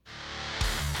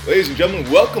Ladies and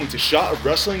gentlemen, welcome to Shot of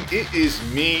Wrestling. It is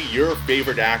me, your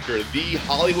favorite actor, the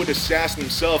Hollywood assassin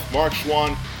himself, Mark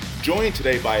Schwann, joined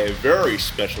today by a very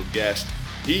special guest.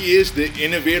 He is the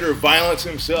innovator of violence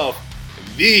himself,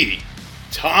 the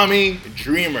Tommy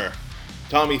Dreamer.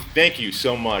 Tommy, thank you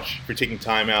so much for taking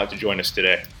time out to join us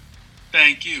today.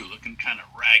 Thank you. Looking kind of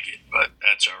ragged, but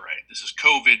that's all right. This is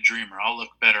COVID Dreamer. I'll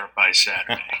look better by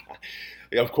Saturday.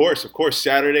 Of course.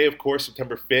 Saturday,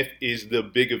 September 5th is the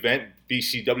big event,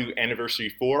 BCW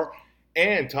Anniversary 4.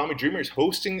 And Tommy Dreamer is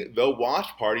hosting the watch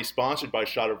party sponsored by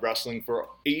Shot of Wrestling for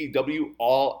AEW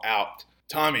All Out.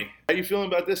 Tommy, how you feeling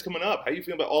about this coming up? How you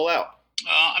feeling about All Out?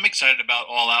 I'm excited about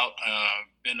All Out.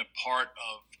 Been a part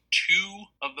of 2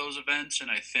 of those events,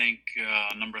 and I think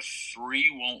number 3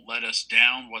 won't let us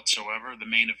down whatsoever. The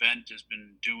main event has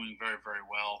been doing very, very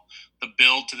well. The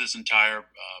build to this entire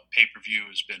pay-per-view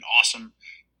has been awesome,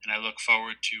 and I look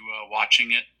forward to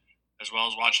watching it as well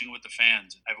as watching it with the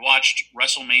fans. I've watched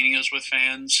WrestleManias with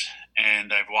fans,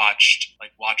 and I've watched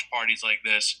watch parties like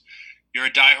this. You're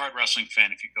a diehard wrestling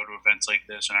fan if you go to events like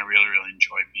this, and I really, really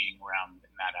enjoy being around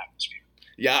in that atmosphere.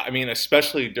 Yeah, I mean,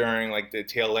 especially during the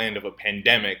tail end of a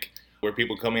pandemic where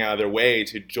people coming out of their way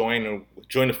to join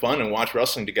the fun and watch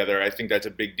wrestling together, I think that's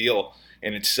a big deal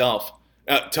in itself.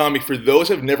 Tommy, for those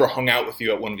who have never hung out with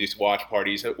you at one of these watch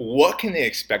parties, what can they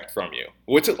expect from you?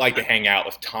 What's it like to hang out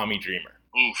with Tommy Dreamer?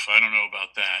 Oof, I don't know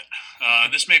about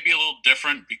that. This may be a little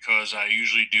different because I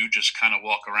usually do just kind of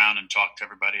walk around and talk to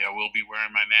everybody. I will be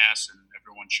wearing my mask, and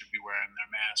everyone should be wearing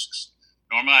their masks.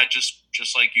 Normally, I just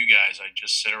like you guys, I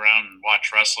just sit around and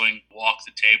watch wrestling, walk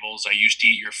the tables. I used to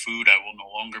eat your food. I will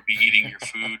no longer be eating your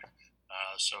food.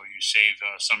 So you save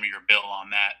some of your bill on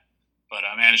that. But,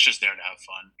 man, it's just there to have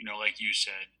fun. Like you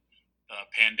said, the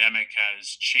pandemic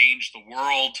has changed the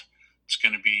world. It's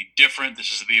going to be different.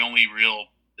 This is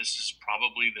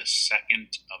probably the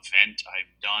second event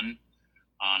I've done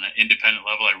on an independent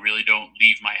level. I really don't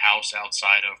leave my house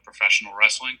outside of professional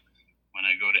wrestling when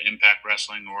I go to Impact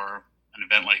Wrestling or an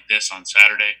event like this on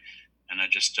Saturday, and I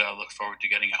just look forward to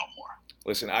getting out more.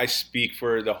 Listen, I speak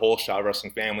for the whole Shot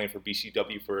Wrestling family and for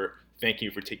BCW for thank you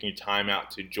for taking your time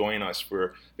out to join us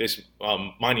for this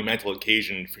monumental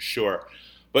occasion for sure.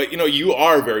 But, you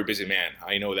are a very busy man.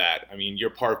 I know that. I mean, you're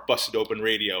part of Busted Open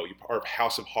Radio. You're part of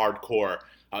House of Hardcore.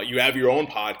 You have your own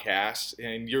podcast,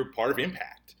 and you're part of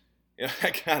Impact. I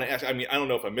kind of ask, I don't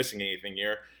know if I'm missing anything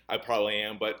here. I probably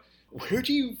am. But where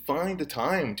do you find the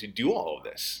time to do all of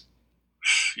this?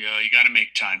 Yeah, you got to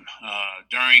make time.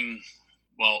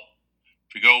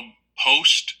 If we go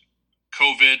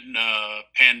post-COVID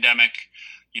pandemic,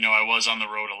 I was on the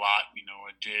road a lot.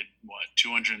 I did,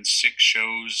 206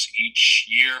 shows each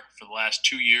year for the last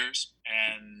 2 years.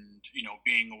 And,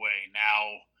 being away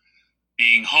now,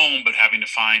 being home, but having to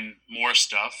find more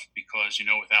stuff because,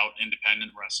 without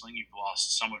independent wrestling, you've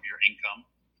lost some of your income.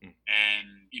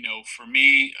 And, for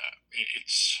me,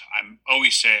 I'm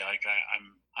always say,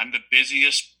 I'm the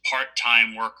busiest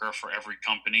part-time worker for every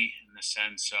company in the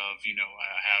sense of, I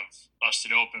have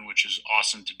Busted Open, which is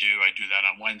awesome to do. I do that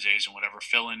on Wednesdays and whatever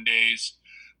fill-in days.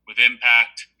 With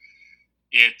Impact,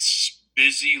 it's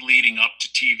busy leading up to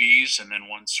TVs, and then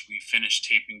once we finish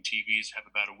taping TVs, have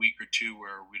about a week or 2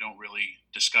 where we don't really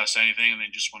discuss anything and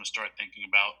then just want to start thinking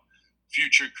about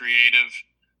future creative.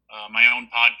 My own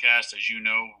podcast, as you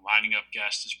know, lining up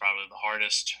guests is probably the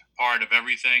hardest part of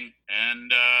everything.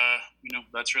 And,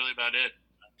 that's really about it.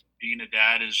 Being a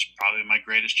dad is probably my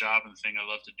greatest job and the thing I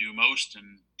love to do most.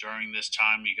 And during this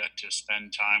time, we got to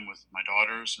spend time with my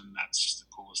daughters, and that's the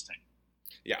coolest thing.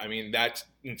 Yeah, that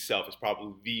in itself is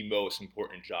probably the most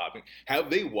important job. Have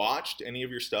they watched any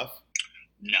of your stuff?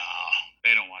 No,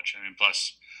 they don't watch it.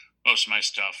 Plus, most of my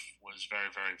stuff was very,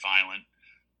 very violent.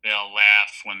 They'll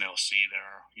laugh when they'll see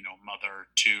their, mother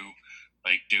too,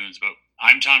 like Dunes. But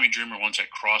I'm Tommy Dreamer once I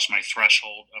cross my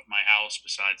threshold of my house.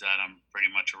 Besides that, I'm pretty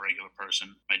much a regular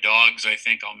person. My dogs, I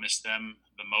think I'll miss them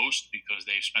the most because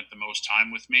they've spent the most time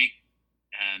with me.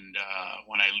 And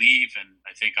when I leave, and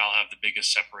I think I'll have the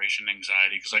biggest separation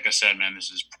anxiety because, like I said, man, this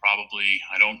is probably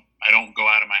I don't go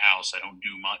out of my house. I don't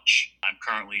do much. I'm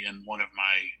currently in one of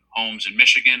my homes in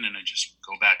Michigan, and I just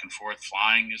go back and forth.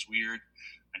 Flying is weird.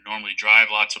 I normally drive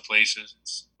lots of places.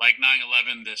 It's like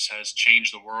 9/11. This has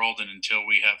changed the world, and until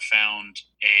we have found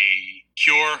a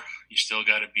cure, you still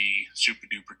got to be super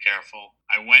duper careful.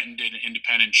 I went and did an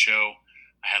independent show.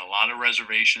 I had a lot of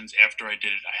reservations. After I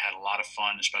did it, I had a lot of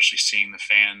fun, especially seeing the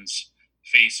fans'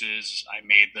 faces.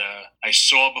 I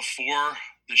saw before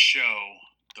the show,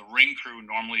 the ring crew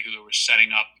normally who was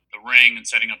setting up the ring and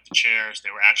setting up the chairs.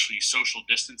 They were actually social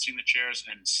distancing the chairs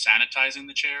and sanitizing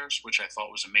the chairs, which I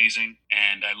thought was amazing.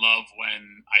 And I love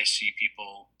when I see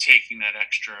people taking that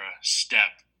extra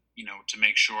step, to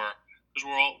make sure, because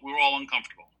we're all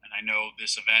uncomfortable. And I know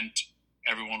this event,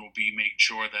 everyone will be making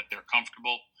sure that they're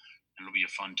comfortable, and it'll be a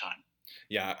fun time.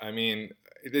 Yeah, I mean,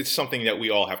 it's something that we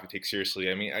all have to take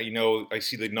seriously. I mean, I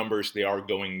see the numbers, they are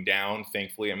going down,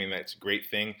 thankfully. I mean, that's a great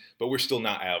thing, but we're still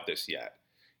not out of this yet.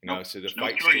 Nope, So the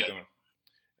fight's still going.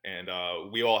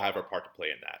 And we all have our part to play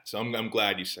in that. So I'm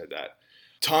glad you said that.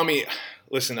 Tommy,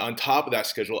 listen, on top of that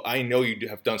schedule, I know you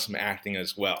have done some acting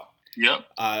as well. Yep.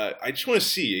 I just want to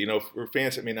see, for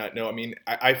fans that may not know, I mean,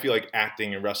 I feel like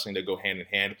acting and wrestling, they go hand in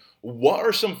hand. What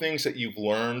are some things that you've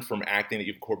learned from acting that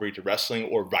you've incorporated to wrestling,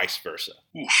 or vice versa?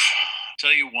 Oof. I'll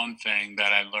tell you one thing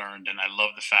that I learned, and I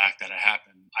love the fact that it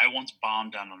happened. I once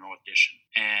bombed on an audition.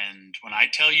 And when I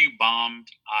tell you bombed,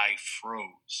 I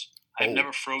froze. I've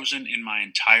never frozen in my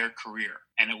entire career.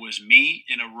 And it was me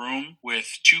in a room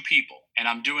with two people, and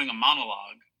I'm doing a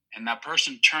monologue. And that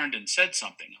person turned and said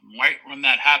something. And right when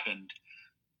that happened,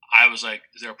 I was like,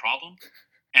 is there a problem?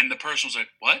 And the person was like,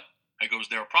 what? I go, is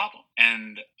there a problem?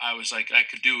 And I was like, I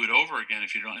could do it over again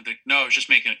if you don't. Like, no, I was just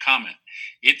making a comment.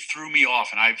 It threw me off.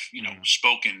 And I've,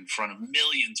 spoken in front of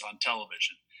millions on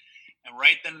television. And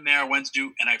right then and there, I went to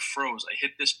do, and I froze. I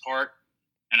hit this part,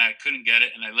 and I couldn't get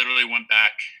it. And I literally went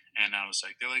back, and I was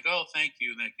like, they're like, oh, thank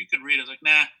you. Like, you could read it. I was like,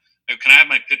 nah. I go, can I have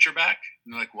my picture back?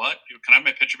 And they're like, what? I go, can I have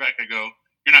my picture back? I go,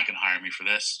 you're not going to hire me for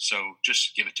this, so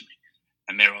just give it to me.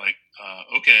 And they were like,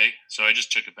 okay. So I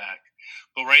just took it back.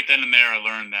 But right then and there, I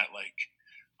learned that, like,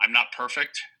 I'm not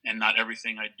perfect, and not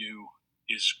everything I do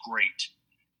is great.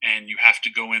 And you have to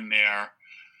go in there.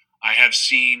 I have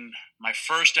seen my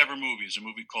first ever movie is a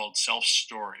movie called Self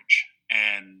Storage.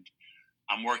 And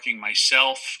I'm working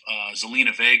myself,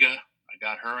 Zelina Vega. I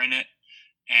got her in it.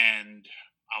 And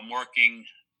I'm working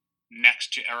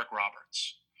next to Eric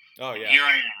Roberts. Oh, yeah. Here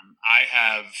I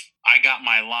am. I got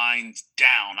my lines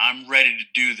down. I'm ready to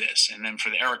do this. And then for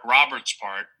the Eric Roberts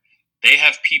part, they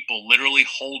have people literally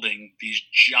holding these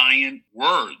giant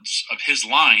words of his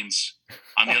lines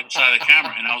on the other side of the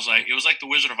camera. And I was like, it was like the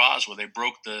Wizard of Oz where they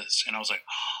broke this. And I was like,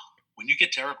 when you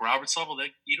get to Eric Roberts level,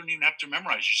 you don't even have to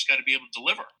memorize. You just got to be able to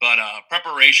deliver. But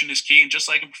preparation is key. And just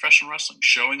like in professional wrestling,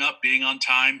 showing up, being on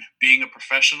time, being a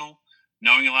professional,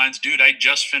 knowing your lines. Dude, I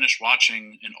just finished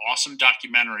watching an awesome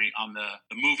documentary on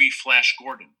the movie Flash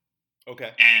Gordon. Okay.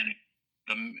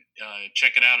 And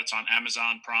check it out. It's on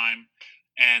Amazon Prime.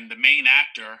 And the main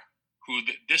actor,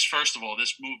 this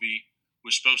movie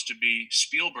was supposed to be,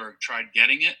 Spielberg tried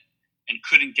getting it and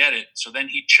couldn't get it. So then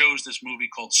he chose this movie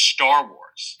called Star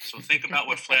Wars. So think about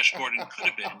what Flash Gordon could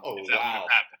have been if that would have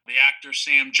happened. The actor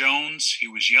Sam Jones, he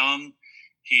was young.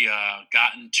 He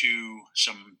got into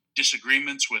some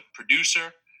disagreements with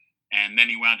producer, and then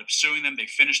he wound up suing them. They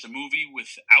finished the movie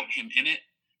without him in it.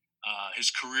 His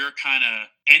career kind of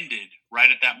ended right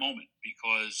at that moment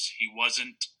because he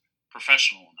wasn't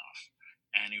professional enough,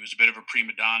 and he was a bit of a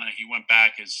prima donna. He went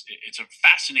back. It's a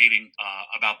fascinating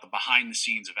about the behind the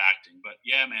scenes of acting. But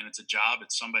yeah, man, it's a job.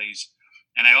 It's somebody's.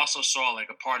 And I also saw like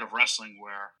a part of wrestling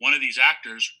where one of these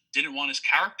actors didn't want his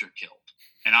character killed.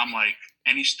 And I'm like,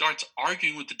 and he starts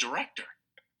arguing with the director.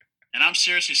 And I'm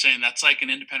seriously saying that's like an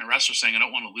independent wrestler saying, I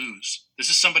don't want to lose. This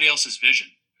is somebody else's vision.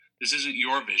 This isn't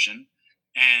your vision.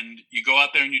 And you go out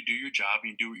there and you do your job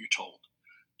and you do what you're told.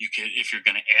 You could, if you're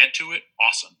going to add to it,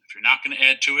 awesome. If you're not going to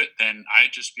add to it, then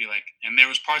I'd just be like, and there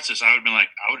was parts of this, I would have been like,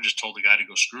 I would have just told the guy to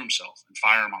go screw himself and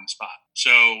fire him on the spot.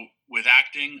 So with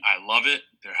acting, I love it.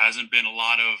 There hasn't been a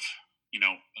lot of,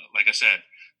 like I said,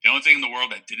 the only thing in the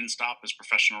world that didn't stop is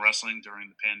professional wrestling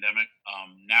during the pandemic.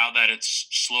 Now that it's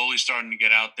slowly starting to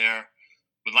get out there,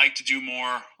 would like to do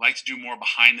more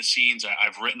behind the scenes.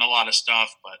 I've written a lot of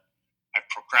stuff, but I've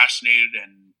procrastinated,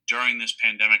 and during this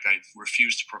pandemic, I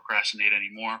refuse to procrastinate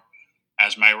anymore,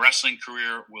 as my wrestling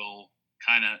career will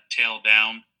kind of tail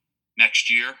down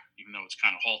next year, even though it's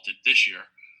kind of halted this year.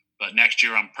 But next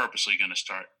year, I'm purposely going to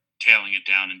start tailing it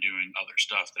down and doing other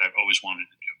stuff that I've always wanted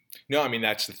to do. No, I mean,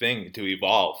 that's the thing, to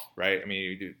evolve, right? I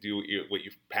mean, you do what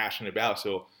you're passionate about.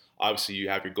 So obviously you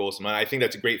have your goals in mind. I think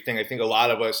that's a great thing. I think a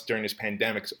lot of us during this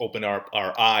pandemic has opened our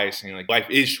eyes, saying like, life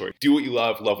is short. Do what you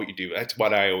love what you do. That's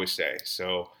what I always say.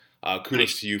 So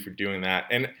kudos to you for doing that.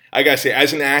 And I got to say,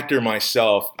 as an actor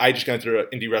myself, I just got through an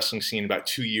indie wrestling scene about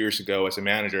 2 years ago as a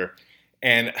manager.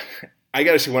 And I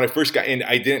got to say, when I first got in,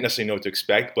 I didn't necessarily know what to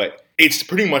expect, but it's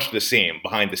pretty much the same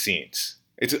behind the scenes.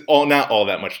 It's not all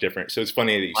that much different. So it's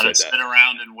funny that you said that. A lot of sit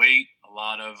around and wait. A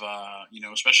lot of,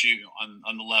 especially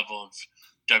on the level of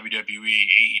WWE,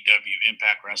 AEW,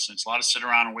 Impact Wrestling. It's a lot of sit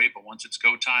around and wait, but once it's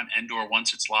go time and/or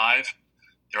once it's live,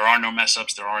 there are no mess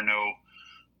ups. There are no,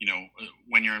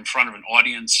 when you're in front of an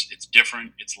audience, it's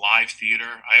different. It's live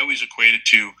theater. I always equate it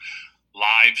to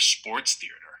live sports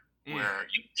theater where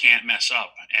you can't mess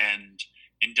up. And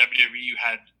in WWE, you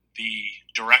had the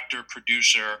director,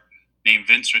 producer named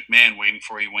Vince McMahon waiting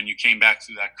for you when you came back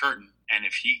through that curtain. And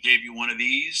if he gave you one of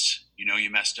these,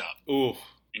 you messed up. Ooh.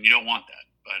 And you don't want that.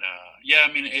 But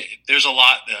there's a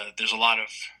lot. There's a lot of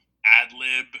ad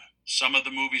lib. Some of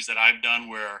the movies that I've done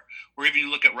where even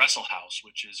you look at Wrestle House,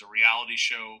 which is a reality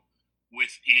show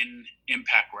within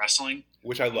Impact Wrestling,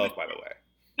 which I love, by the way.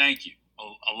 Thank you.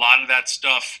 A lot of that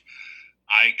stuff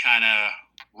I kind of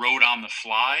wrote on the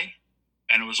fly,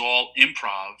 and it was all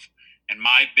improv. And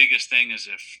my biggest thing is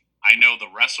if I know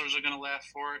the wrestlers are going to laugh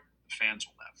for it, the fans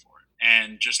will laugh for it.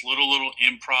 And just little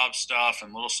improv stuff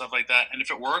and little stuff like that. And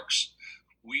if it works,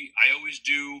 I always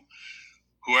do.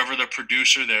 Whoever the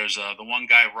producer, there's the one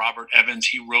guy, Robert Evans,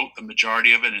 he wrote the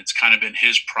majority of it, and it's kind of been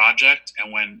his project.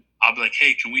 And when I'll be like,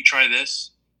 hey, can we try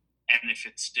this? And if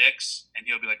it sticks, and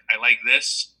he'll be like, I like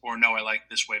this, or no, I like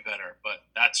this way better. But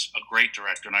that's a great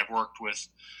director, and I've worked with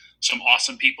some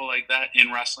awesome people like that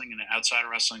in wrestling and outside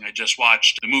of wrestling. I just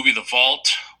watched the movie The Vault,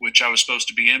 which I was supposed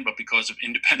to be in, but because of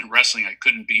independent wrestling, I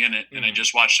couldn't be in it. And I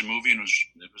just watched the movie, and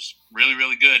it was really,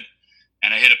 really good.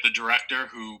 And I hit up the director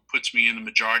who puts me in the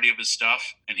majority of his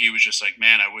stuff. And he was just like,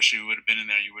 man, I wish you would have been in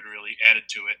there. You would have really added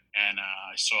to it. And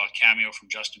I saw a cameo from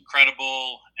Justin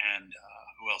Credible. And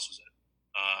who else was it?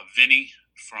 Vinny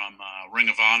from Ring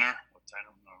of Honor. I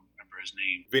don't remember his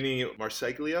name. Vinny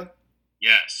Marseglia?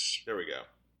 Yes. There we go.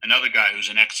 Another guy who's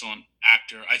an excellent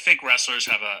actor. I think wrestlers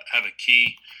have a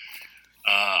key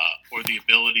or the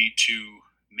ability to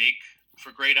make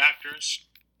for great actors.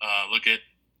 Look at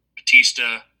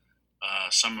Batista.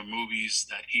 Some of the movies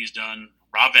that he's done.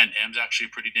 Rob Van Dam's actually a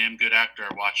pretty damn good actor.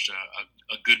 I watched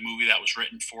a good movie that was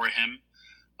written for him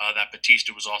that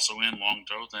Batista was also in, Long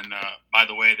Throat. And by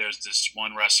the way, there's this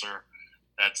one wrestler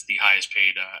that's the highest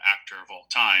paid actor of all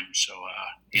time. So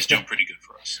he's doing pretty good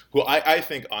for us. Well, I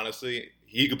think, honestly,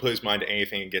 he could put his mind to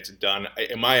anything and gets it done.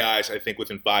 In my eyes, I think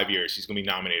within 5 years, he's going to be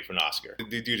nominated for an Oscar.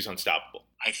 The dude is unstoppable.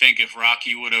 I think if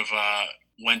Rocky would have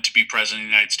went to be president of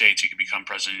the United States, he could become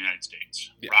president of the United States.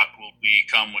 Yeah. Rock will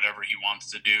become whatever he wants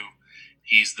to do.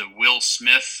 He's the Will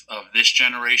Smith of this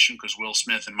generation, because Will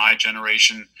Smith in my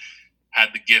generation had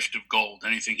the gift of gold.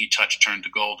 Anything he touched turned to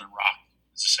gold, and Rock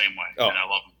is the same way. And I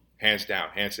love him. Hands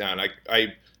down.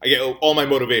 I get all my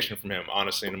motivation from him,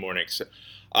 honestly, in the morning. So,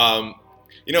 I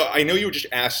know you were just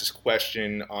asked this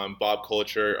question on Bob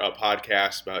Culture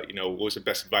podcast about, what was the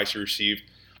best advice you received.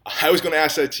 I was going to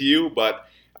ask that to you, but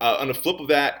on the flip of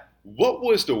that, what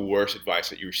was the worst advice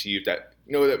that you received that,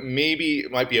 that maybe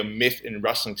might be a myth in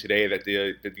wrestling today that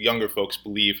the younger folks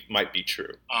believe might be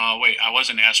true? Wait, I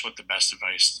wasn't asked what the best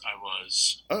advice I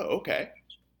was. Oh, okay.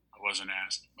 I wasn't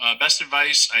asked. Best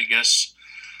advice, I guess,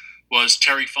 was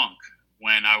Terry Funk.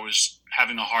 When I was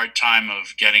having a hard time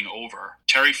of getting over,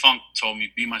 Terry Funk told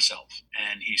me, be myself.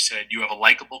 And he said, you have a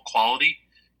likable quality.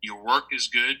 Your work is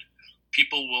good.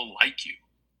 People will like you.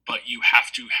 But you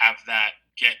have to have that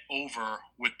get over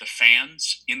with the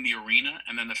fans in the arena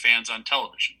and then the fans on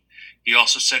television. He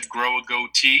also said, grow a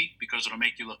goatee because it'll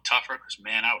make you look tougher. Because,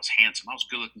 man, I was handsome. I was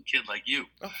a good-looking kid like you.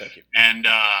 Oh, thank you. And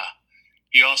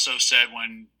he also said,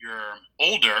 when you're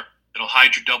older, it'll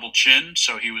hide your double chin.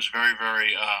 So he was very,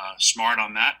 very smart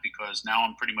on that, because now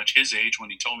I'm pretty much his age when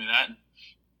he told me that. And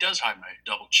it does hide my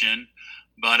double chin.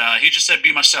 But he just said,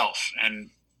 be myself, and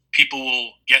people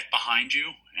will get behind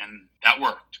you. And that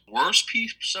worked. Worst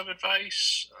piece of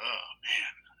advice? Oh,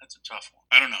 man, that's a tough one.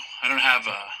 I don't know.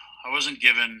 I wasn't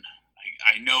given,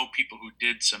 I know people who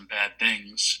did some bad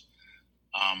things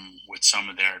with some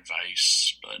of their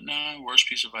advice. But no, worst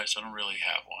piece of advice, I don't really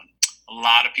have one. A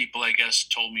lot of people, I guess,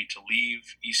 told me to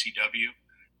leave ECW,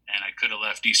 and I could have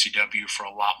left ECW for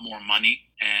a lot more money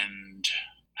and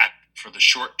for the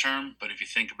short term. But if you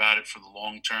think about it, for the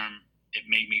long term, it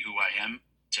made me who I am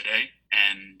today,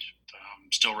 and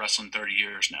I'm still wrestling 30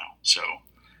 years now. So,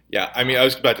 yeah, I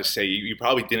was about to say you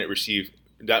probably didn't receive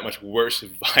that much worse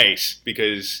advice,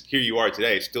 because here you are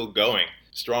today, still going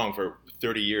strong for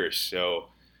 30 years. So,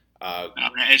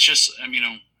 it's just,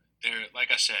 there, like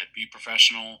I said, be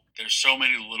professional. There's so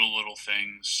many little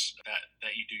things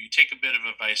that you do. You take a bit of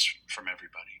advice from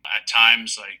everybody. At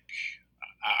times,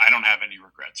 I don't have any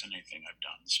regrets in anything I've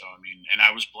done. So, and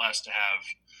I was blessed to have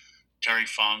Terry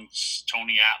Funk's,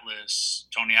 Tony Atlas.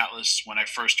 Tony Atlas, when I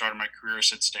first started my career,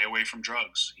 said, stay away from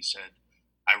drugs. He said,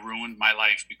 I ruined my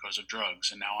life because of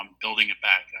drugs, and now I'm building it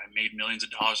back. I made millions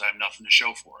of dollars. I have nothing to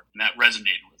show for it. And that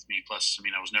resonated with me. Plus, plus. I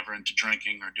mean, I was never into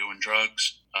drinking or doing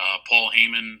drugs. Paul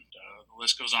Heyman, the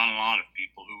list goes on and on of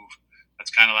people who. That's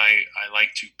kind of I like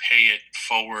to pay it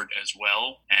forward as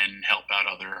well and help out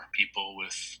other people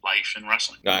with life in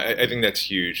wrestling. I think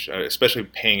that's huge, especially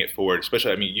paying it forward.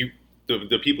 Especially, I mean,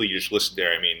 the people you just listed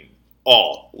there. I mean,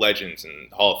 all legends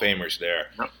and Hall of Famers there.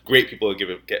 Yep. Great people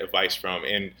to get advice from,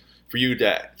 and for you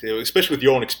to, especially with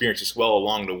your own experience as well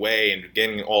along the way and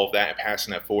getting all of that and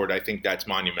passing that forward, I think that's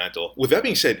monumental. With that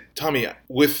being said, Tommy,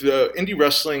 with indie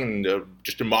wrestling and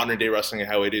just the modern day wrestling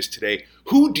and how it is today,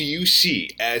 who do you see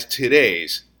as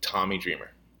today's Tommy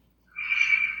Dreamer?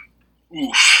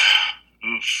 Oof.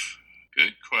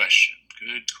 Good question.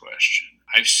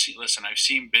 I've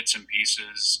seen bits and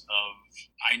pieces of.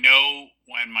 I know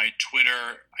when my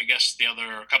Twitter, I guess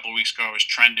a couple of weeks ago, I was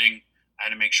trending. I had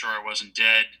to make sure I wasn't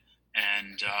dead.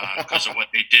 And because of what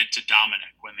they did to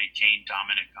Dominic when they caned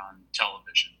Dominic on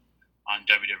television on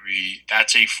WWE,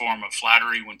 that's a form of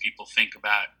flattery when people think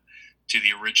about to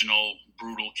the original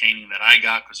brutal caning that I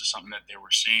got because of something that they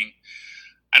were seeing.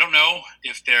 I don't know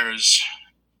if there's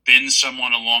been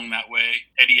someone along that way.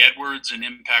 Eddie Edwards in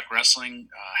Impact Wrestling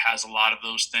has a lot of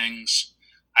those things.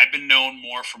 I've been known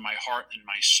more for my heart and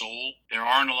my soul. There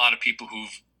aren't a lot of people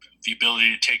who've the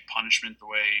ability to take punishment the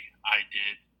way I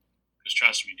did. Because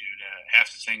trust me, dude,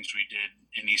 half the things we did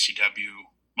in ECW,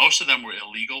 most of them were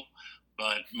illegal,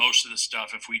 but most of the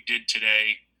stuff, if we did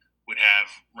today, would have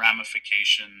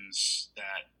ramifications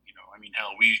that,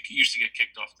 hell, we used to get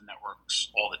kicked off the networks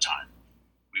all the time.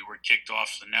 We were kicked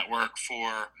off the network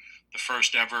for the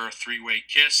first ever three-way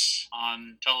kiss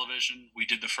on television. We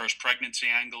did the first pregnancy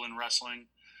angle in wrestling.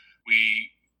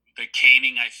 The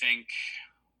caning, I think,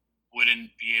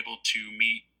 wouldn't be able to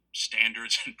meet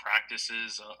standards and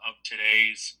practices of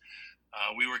today's.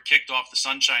 We were kicked off the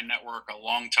Sunshine Network a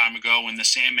long time ago when the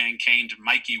Sandman caned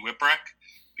Mikey Whipwreck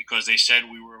because they said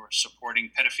we were supporting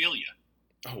pedophilia.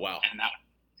 Oh, wow.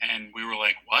 And we were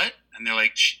like, what? And they're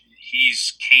like,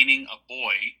 he's caning a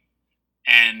boy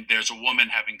and there's a woman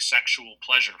having sexual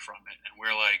pleasure from it. And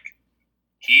we're like,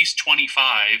 he's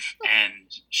 25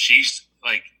 and she's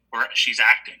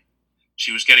acting.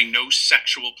 She was getting no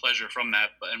sexual pleasure from that,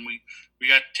 and we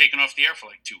got taken off the air for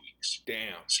like 2 weeks.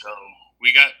 Damn. So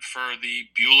we got, for the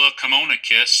Beulah Kimona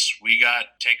kiss, we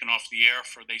got taken off the air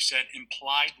for, they said,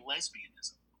 implied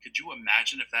lesbianism. Could you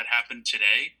imagine if that happened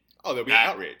today? Oh, there'd be an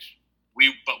outrage.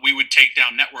 But we would take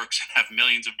down networks and have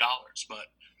millions of dollars. But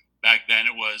back then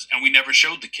it was, and we never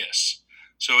showed the kiss.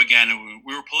 So again,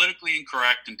 we were politically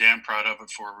incorrect and damn proud of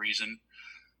it for a reason.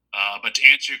 But to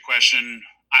answer your question,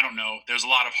 I don't know. There's a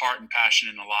lot of heart and passion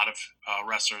in a lot of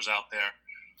wrestlers out there.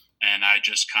 And I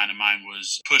just mine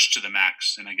was pushed to the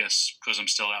max. And I guess because I'm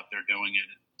still out there doing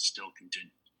it, it still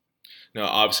continues. No,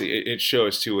 obviously it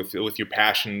shows too with your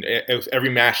passion. With every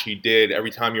match you did,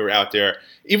 every time you were out there,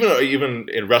 even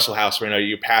in Wrestle House right now,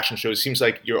 your passion shows. It seems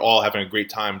like you're all having a great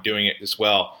time doing it as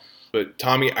well. But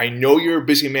Tommy, I know you're a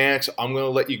busy man, so I'm going to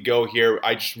let you go here.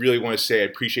 I just really want to say I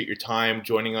appreciate your time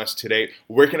joining us today.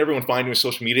 Where can everyone find you on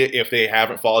social media if they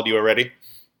haven't followed you already?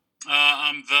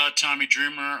 I'm the Tommy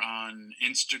Dreamer on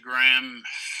Instagram,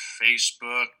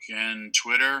 Facebook, and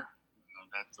Twitter.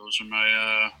 Those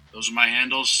are my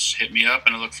handles. Hit me up,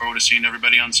 and I look forward to seeing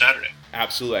everybody on Saturday.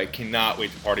 Absolutely. I cannot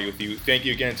wait to party with you. Thank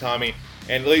you again, Tommy.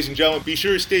 And ladies and gentlemen, be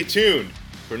sure to stay tuned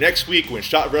for next week when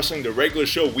Shot Wrestling, the regular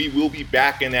show, we will be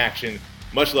back in action.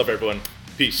 Much love, everyone.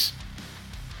 Peace.